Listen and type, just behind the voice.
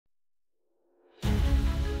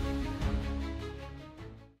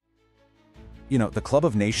the club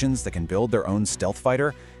of nations that can build their own stealth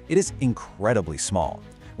fighter, it is incredibly small.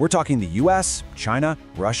 We're talking the US, China,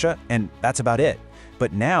 Russia, and that's about it.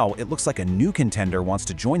 But now it looks like a new contender wants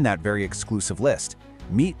to join that very exclusive list.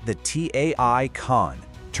 Meet the TAI Kaan,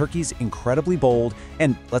 Turkey's incredibly bold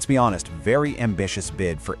and, let's be honest, very ambitious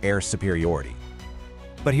bid for air superiority.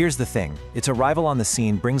 But here's the thing, its arrival on the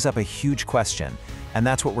scene brings up a huge question, and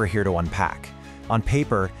that's what we're here to unpack. On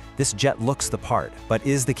paper, this jet looks the part, but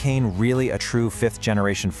is the Kaan really a true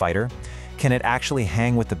fifth-generation fighter? Can it actually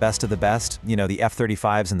hang with the best of the best, the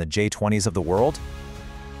F-35s and the J-20s of the world?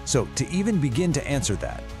 So, to even begin to answer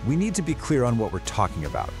that, we need to be clear on what we're talking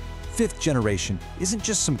about. Fifth generation isn't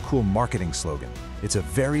just some cool marketing slogan. It's a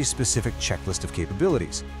very specific checklist of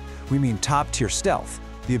capabilities. We mean top-tier stealth,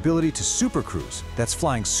 the ability to supercruise, that's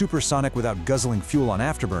flying supersonic without guzzling fuel on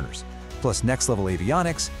afterburners, plus next-level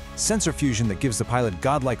avionics, sensor fusion that gives the pilot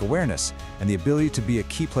godlike awareness, and the ability to be a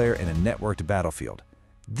key player in a networked battlefield.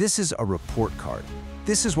 This is a report card.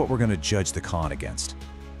 This is what we're going to judge the Kaan against.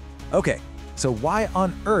 Okay. So why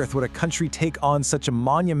on earth would a country take on such a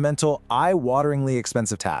monumental, eye-wateringly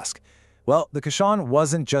expensive task? Well, the Kaan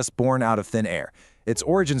wasn't just born out of thin air. Its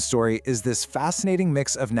origin story is this fascinating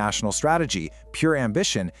mix of national strategy, pure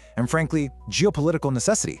ambition, and frankly, geopolitical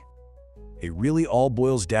necessity. It really all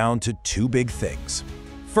boils down to two big things.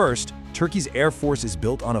 First, Turkey's Air Force is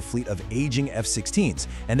built on a fleet of aging F-16s,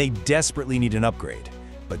 and they desperately need an upgrade.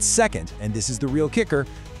 But second, and this is the real kicker,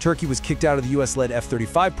 Turkey was kicked out of the US-led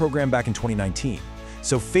F-35 program back in 2019.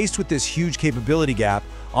 So faced with this huge capability gap,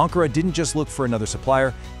 Ankara didn't just look for another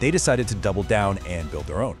supplier, they decided to double down and build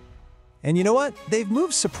their own. And you know what? They've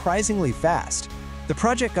moved surprisingly fast. The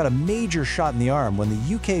project got a major shot in the arm when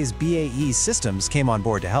the UK's BAE Systems came on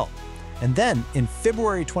board to help. And then, in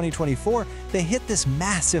February 2024, they hit this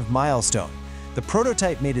massive milestone. The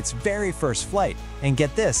prototype made its very first flight, and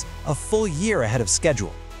get this, a full year ahead of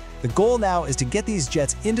schedule. The goal now is to get these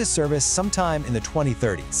jets into service sometime in the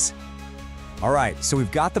 2030s. All right, so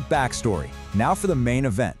we've got the backstory. Now for the main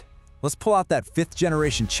event. Let's pull out that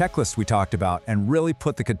fifth-generation checklist we talked about and really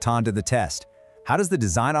put the Kaan to the test. How does the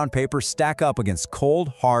design on paper stack up against cold,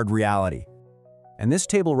 hard reality? And this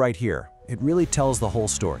table right here, it really tells the whole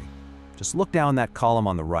story. Just look down that column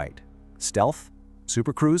on the right. Stealth,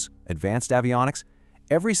 supercruise, advanced avionics,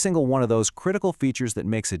 every single one of those critical features that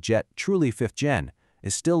makes a jet truly fifth-gen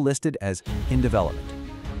is still listed as in development.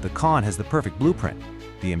 The Kaan has the perfect blueprint.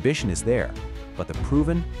 The ambition is there, but the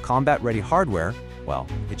proven, combat-ready hardware, well,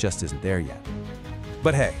 it just isn't there yet.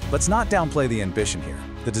 But hey, let's not downplay the ambition here.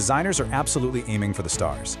 The designers are absolutely aiming for the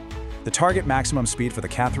stars. The target maximum speed for the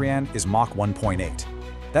Kathrian is Mach 1.8.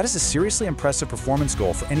 That is a seriously impressive performance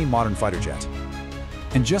goal for any modern fighter jet.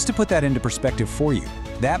 And just to put that into perspective for you,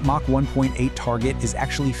 that Mach 1.8 target is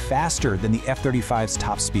actually faster than the F-35's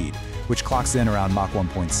top speed, which clocks in around Mach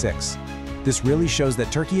 1.6. This really shows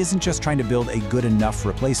that Turkey isn't just trying to build a good enough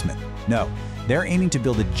replacement. No, they're aiming to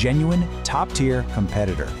build a genuine, top-tier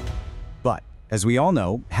competitor. But, as we all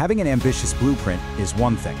know, having an ambitious blueprint is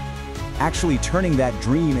one thing. Actually turning that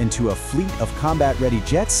dream into a fleet of combat-ready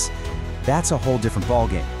jets, that's a whole different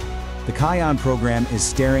ballgame. The Kaan program is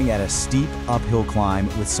staring at a steep uphill climb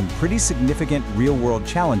with some pretty significant real-world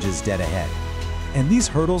challenges dead ahead. And these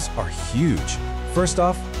hurdles are huge. First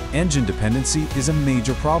off, engine dependency is a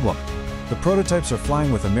major problem. The prototypes are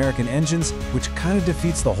flying with American engines, which kind of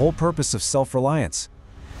defeats the whole purpose of self-reliance.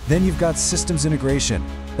 Then you've got systems integration.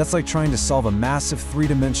 That's like trying to solve a massive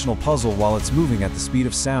three-dimensional puzzle while it's moving at the speed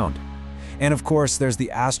of sound. And of course, there's the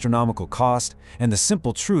astronomical cost and the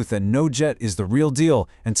simple truth that no jet is the real deal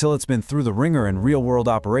until it's been through the ringer in real-world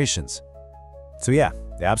operations. So yeah,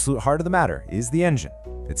 the absolute heart of the matter is the engine.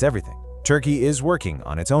 It's everything. Turkey is working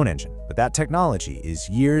on its own engine, but that technology is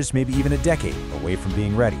years, maybe even a decade, away from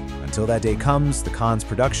being ready. Until that day comes, the Kaan's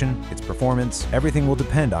production, its performance, everything will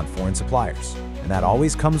depend on foreign suppliers. And that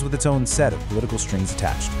always comes with its own set of political strings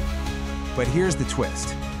attached. But here's the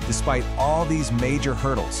twist. Despite all these major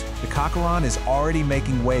hurdles, the Kaan is already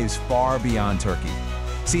making waves far beyond Turkey.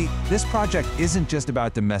 See, this project isn't just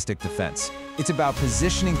about domestic defense. It's about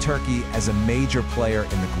positioning Turkey as a major player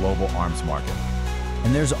in the global arms market.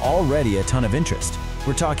 And there's already a ton of interest.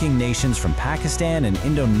 We're talking nations from Pakistan and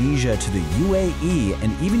Indonesia to the UAE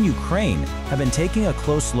and even Ukraine have been taking a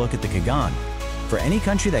close look at the Kaan. For any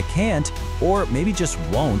country that can't, or maybe just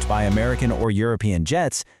won't buy American or European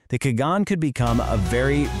jets, the Kaan could become a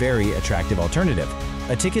very, very attractive alternative.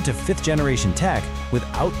 A ticket to fifth-generation tech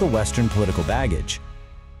without the Western political baggage.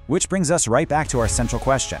 Which brings us right back to our central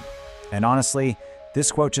question. And honestly,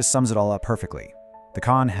 this quote just sums it all up perfectly. The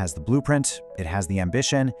Kaan has the blueprint, it has the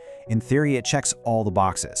ambition, in theory it checks all the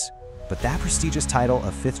boxes. But that prestigious title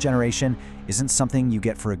of 5th generation isn't something you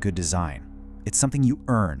get for a good design. It's something you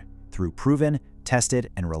earn through proven, tested,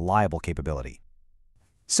 and reliable capability.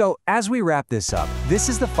 So, as we wrap this up, this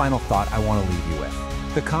is the final thought I want to leave you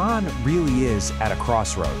with. The Kaan really is at a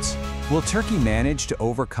crossroads. Will Turkey manage to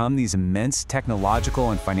overcome these immense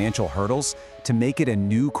technological and financial hurdles to make it a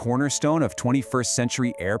new cornerstone of 21st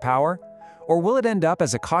century air power? Or will it end up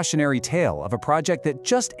as a cautionary tale of a project that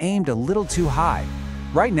just aimed a little too high?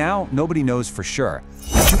 Right now, nobody knows for sure,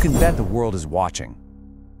 but you can bet the world is watching.